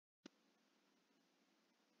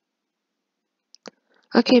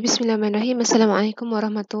Okey, bismillahirrahmanirrahim. Assalamualaikum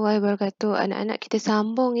warahmatullahi wabarakatuh. Anak-anak, kita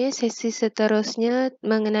sambung ya sesi seterusnya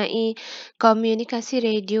mengenai komunikasi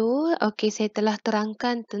radio. Okey, saya telah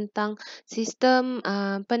terangkan tentang sistem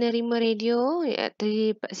penerima radio,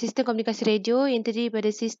 terdiri sistem komunikasi radio yang terdiri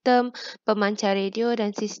pada sistem pemancar radio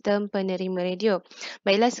dan sistem penerima radio.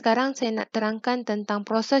 Baiklah, sekarang saya nak terangkan tentang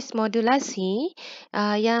proses modulasi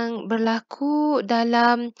yang berlaku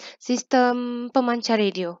dalam sistem pemancar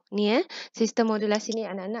radio. Ni sistem modulasi ni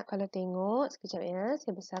anak-anak kalau tengok, sekejap ya,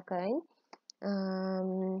 saya besarkan.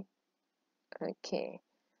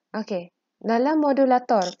 Okey. Dalam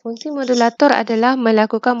modulator, fungsi modulator adalah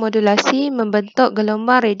melakukan modulasi membentuk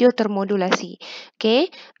gelombang radio termodulasi. Okey,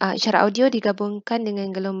 isyarat audio digabungkan dengan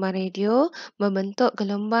gelombang radio membentuk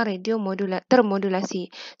gelombang radio termodulasi.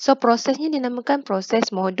 So prosesnya dinamakan proses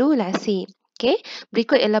modulasi. Okey,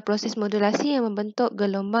 berikut ialah proses modulasi yang membentuk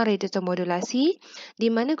gelombang radio termodulasi, di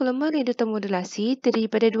mana gelombang radio termodulasi terdiri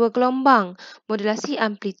pada dua gelombang, modulasi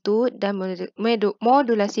amplitud dan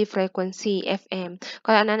modulasi frekuensi FM.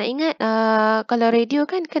 Kalau anak-anak ingat, kalau radio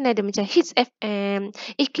kan ada macam Hits FM,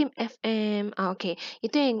 Ikim FM. Okey,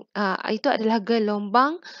 itu adalah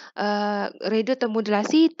gelombang radio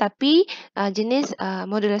termodulasi tapi jenis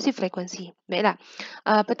modulasi frekuensi. Baiklah.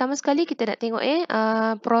 Pertama sekali kita nak tengok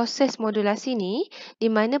proses modulasi ni,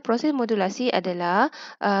 di mana proses modulasi adalah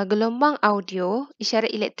gelombang audio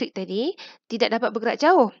isyarat elektrik tadi tidak dapat bergerak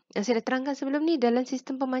jauh. Saya dah terangkan sebelum ni, dalam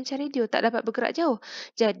sistem pemancar radio tak dapat bergerak jauh.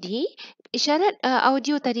 Jadi isyarat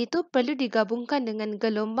audio tadi tu perlu digabungkan dengan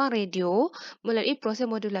gelombang radio melalui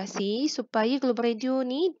proses modulasi supaya gelombang radio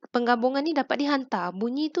ni, penggabungan ni dapat dihantar.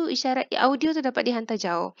 Bunyi tu, isyarat audio tu dapat dihantar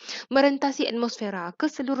jauh, merentasi atmosfera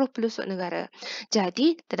ke seluruh pelosok negara.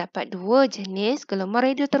 Jadi terdapat dua jenis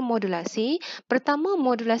gelombang radio termodulasi. Pertama,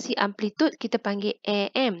 modulasi amplitud kita panggil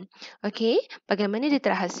AM. Okey, bagaimana dia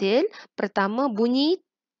terhasil? Pertama, bunyi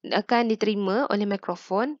akan diterima oleh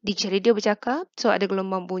mikrofon. DJ radio bercakap, so ada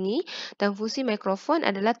gelombang bunyi, dan fungsi mikrofon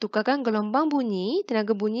adalah tukarkan gelombang bunyi,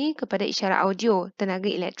 tenaga bunyi kepada isyarat audio, tenaga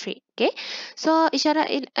elektrik. Okey, so isyarat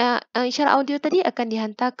audio tadi akan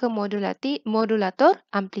dihantar ke modulator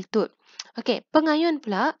amplitud. Okey, pengayun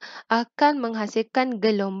pula akan menghasilkan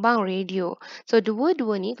gelombang radio. So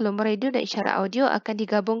dua-dua ni, gelombang radio dan isyarat audio akan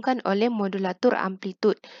digabungkan oleh modulator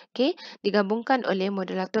amplitud. Okey, digabungkan oleh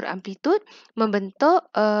modulator amplitud membentuk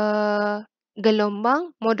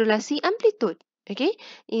gelombang modulasi amplitud. Okey,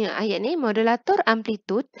 ingat ayat ni, modulator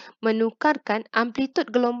amplitud menukarkan amplitud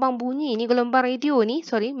gelombang bunyi ni, gelombang radio ni,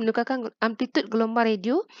 menukarkan amplitud gelombang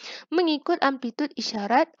radio mengikut amplitud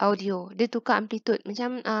isyarat audio. Dia tukar amplitud.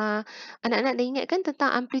 Macam anak-anak dah ingat kan tentang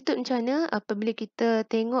amplitud macam mana apabila kita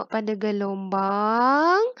tengok pada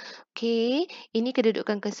gelombang. Okey, ini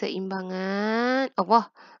kedudukan keseimbangan. Allah.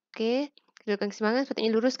 Okey, kedudukan keseimbangan sepatutnya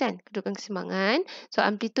lurus kan? Kedudukan keseimbangan. So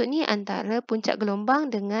amplitud ni antara puncak gelombang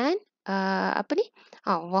dengan apa ni?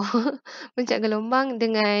 Allah. Puncak gelombang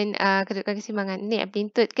dengan kedudukan keseimbangan. Ni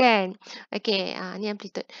amplitud kan? Okey, ni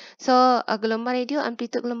amplitud. So gelombang radio,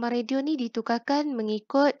 amplitud gelombang radio ni ditukarkan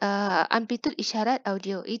mengikut amplitud isyarat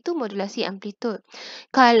audio. Itu modulasi amplitud.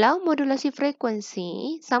 Kalau modulasi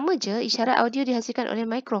frekuensi, sama je, isyarat audio dihasilkan oleh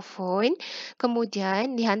mikrofon,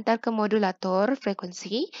 kemudian dihantar ke modulator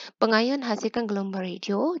frekuensi, pengayun hasilkan gelombang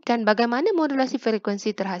radio. Dan bagaimana modulasi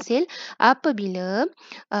frekuensi terhasil? Apabila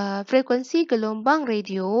frekuensi gelombang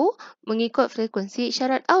radio mengikut frekuensi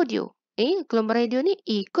isyarat audio. Gelombang radio ni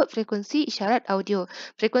ikut frekuensi isyarat audio.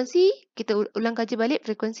 Frekuensi, kita ulang kaji balik,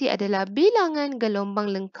 frekuensi adalah bilangan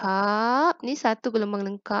gelombang lengkap. Ni satu gelombang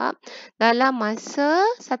lengkap dalam masa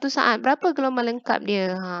 1 saat. Berapa gelombang lengkap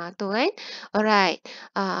dia? Tu kan. Alright.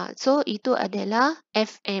 So itu adalah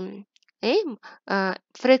FM.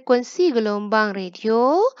 Frekuensi gelombang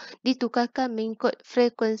radio ditukarkan mengikut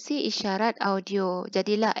frekuensi isyarat audio.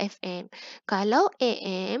 Jadilah FM. Kalau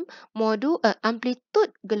AM,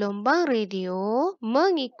 amplitud gelombang radio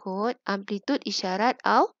mengikut amplitud isyarat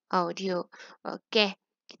audio. Okey,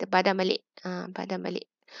 kita padam balik.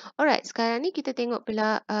 Alright, sekarang ni kita tengok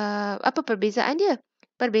pula apa perbezaan dia.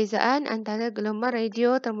 Perbezaan antara gelombang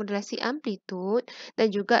radio termodulasi amplitud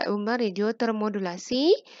dan juga gelombang radio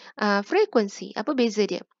termodulasi frekuensi. Apa beza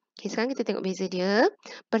dia? Okay, sekarang kita tengok beza dia.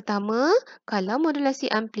 Pertama, kalau modulasi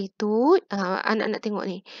amplitud, anak-anak tengok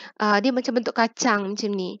ni. Dia macam bentuk kacang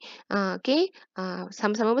macam ni. Okay,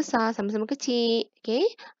 sama-sama besar, sama-sama kecil. Okay,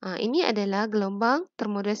 ini adalah gelombang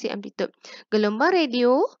termodulasi amplitud. Gelombang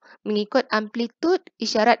radio mengikut amplitud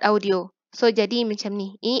isyarat audio. So, jadi macam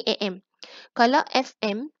ni. Ini AM. Kalau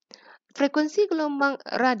FM, frekuensi gelombang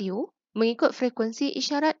radio mengikut frekuensi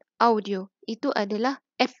isyarat audio. Itu adalah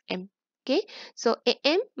FM. Okay, so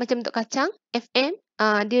AM macam bentuk kacang, FM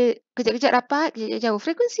dia Kejap-kejap rapat, kejap-kejap jauh.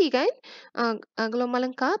 Frekuensi kan? Gelombang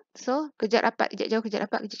lengkap. So, kejap rapat, kejap jauh, kejap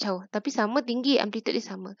rapat, kejap jauh. Tapi sama tinggi, amplitude dia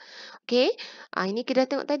sama. Okey. Ini kita dah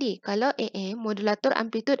tengok tadi. Kalau AM, modulator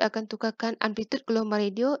amplitude akan tukarkan amplitude gelombang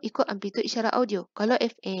radio ikut amplitude isyarat audio. Kalau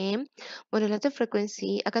FM, modulator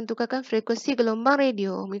frekuensi akan tukarkan frekuensi gelombang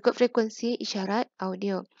radio mengikut frekuensi isyarat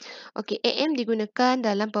audio. Okey, AM digunakan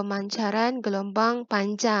dalam pemancaran gelombang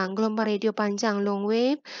panjang, gelombang radio panjang long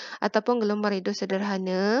wave ataupun gelombang radio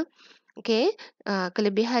sederhana. Okey,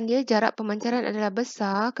 kelebihan dia jarak pemancaran adalah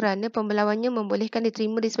besar kerana pembelawannya membolehkan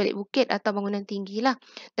diterima di sebalik bukit atau bangunan tinggi lah.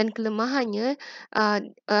 Dan kelemahannya,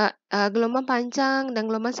 gelombang panjang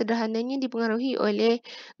dan gelombang sederhananya dipengaruhi oleh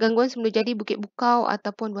gangguan semula jadi bukit bukau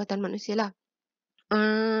ataupun buatan manusia lah.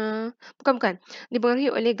 Bukan. Dipengaruhi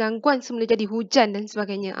oleh gangguan semula jadi hujan dan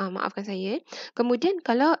sebagainya. Maafkan saya. Kemudian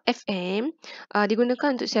kalau FM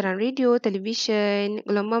digunakan untuk siaran radio, televisyen,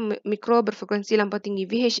 gelombang mikro berfrekuensi lampau tinggi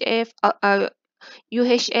VHF,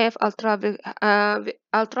 UHF,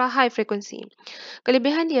 ultra high frequency.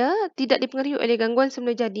 Kelebihan dia tidak dipengaruhi oleh gangguan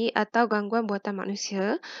semula jadi atau gangguan buatan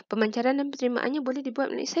manusia. Pemancaran dan penerimaannya boleh dibuat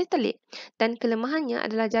melalui satelit. Dan kelemahannya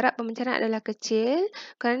adalah jarak pemancaran adalah kecil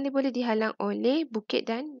kerana dia boleh dihalang oleh bukit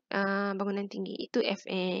dan bangunan tinggi. Itu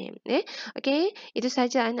FM. Okey, itu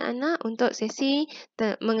sahaja anak-anak untuk sesi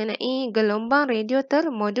mengenai gelombang radio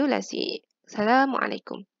termodulasi.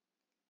 Assalamualaikum.